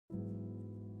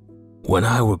When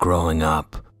I were growing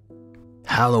up,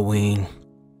 Halloween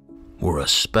were a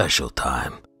special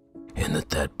time in the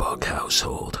Deadbug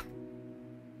household.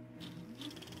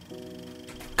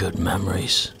 Good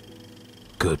memories,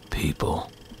 good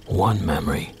people. One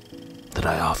memory that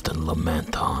I often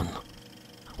lament on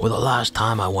was the last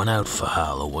time I went out for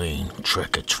Halloween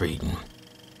trick-or-treating.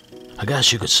 I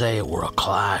guess you could say it were a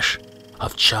clash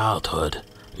of childhood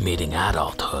meeting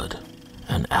adulthood,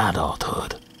 and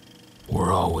adulthood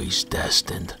were always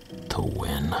destined to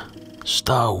win.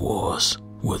 Star Wars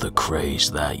were the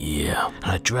craze that year, and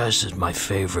I dressed as my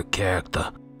favorite character,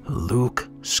 Luke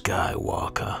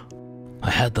Skywalker. I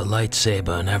had the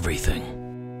lightsaber and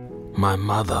everything. My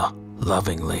mother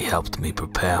lovingly helped me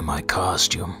prepare my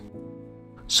costume,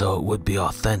 so it would be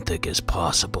authentic as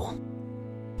possible.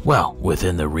 Well,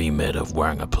 within the remit of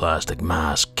wearing a plastic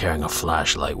mask, carrying a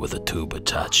flashlight with a tube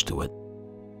attached to it.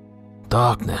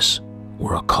 Darkness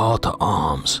were a call to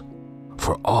arms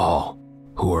for all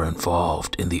who were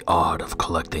involved in the art of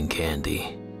collecting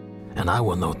candy, and I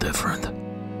were no different.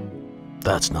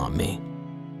 That's not me.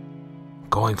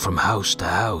 Going from house to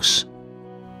house,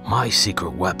 my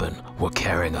secret weapon were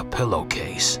carrying a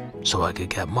pillowcase so I could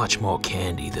get much more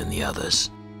candy than the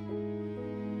others.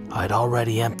 I'd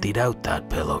already emptied out that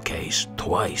pillowcase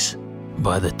twice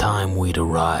by the time we'd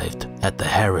arrived at the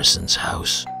Harrison's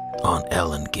house on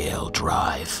Ellengale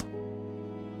Drive.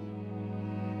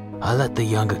 I let the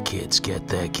younger kids get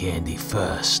their candy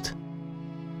first,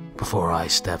 before I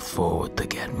stepped forward to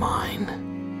get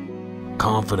mine.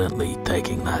 Confidently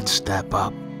taking that step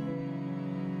up,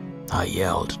 I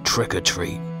yelled, "Trick or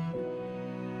treat."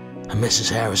 And Mrs.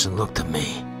 Harrison looked at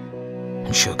me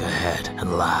and shook her head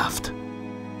and laughed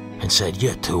and said,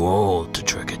 "You're too old to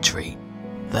trick or treat."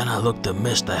 Then I looked at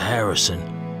Mr. Harrison,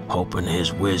 hoping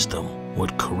his wisdom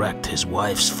would correct his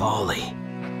wife's folly.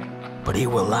 But he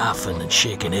were laughing and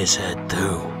shaking his head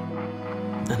too.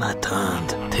 Then I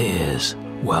turned, tears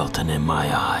welting in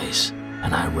my eyes,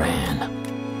 and I ran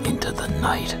into the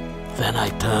night. Then I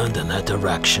turned in their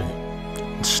direction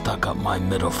and stuck up my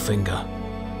middle finger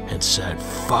and said,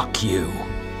 "Fuck you."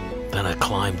 Then I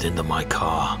climbed into my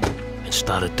car and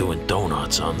started doing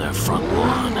donuts on their front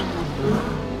lawn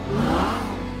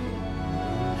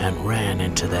and ran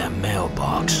into their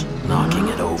mailbox, knocking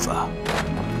it over,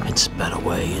 and sped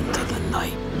away into the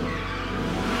night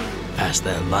as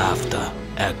their laughter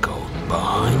echoed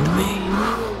behind me.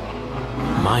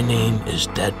 My name is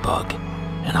Deadbug,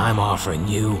 and I'm offering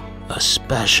you a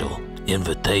special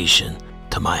invitation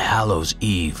to my Hallows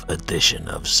Eve edition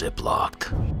of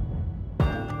Ziplocked.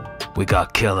 We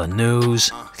got killer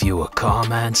news, viewer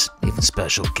comments, even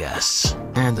special guests,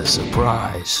 and a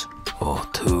surprise or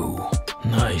two.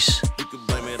 Nice.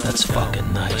 That's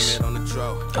fucking nice.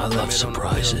 I love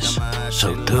surprises.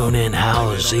 So tune in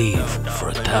Hallows Eve for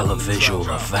a televisual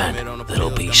event that'll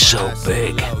be so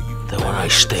big that when I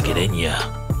stick it in you,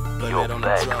 you'll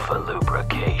beg for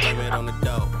lubrication.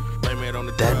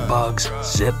 Deadbug's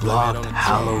Ziplocked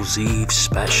Hallows Eve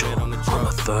special on the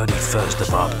 31st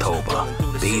of October.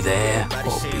 Be there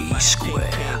or be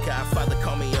square.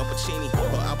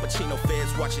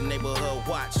 Watching neighborhood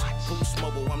watch. Boost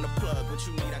Mobile, I'm the plug. What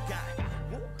you need, I got.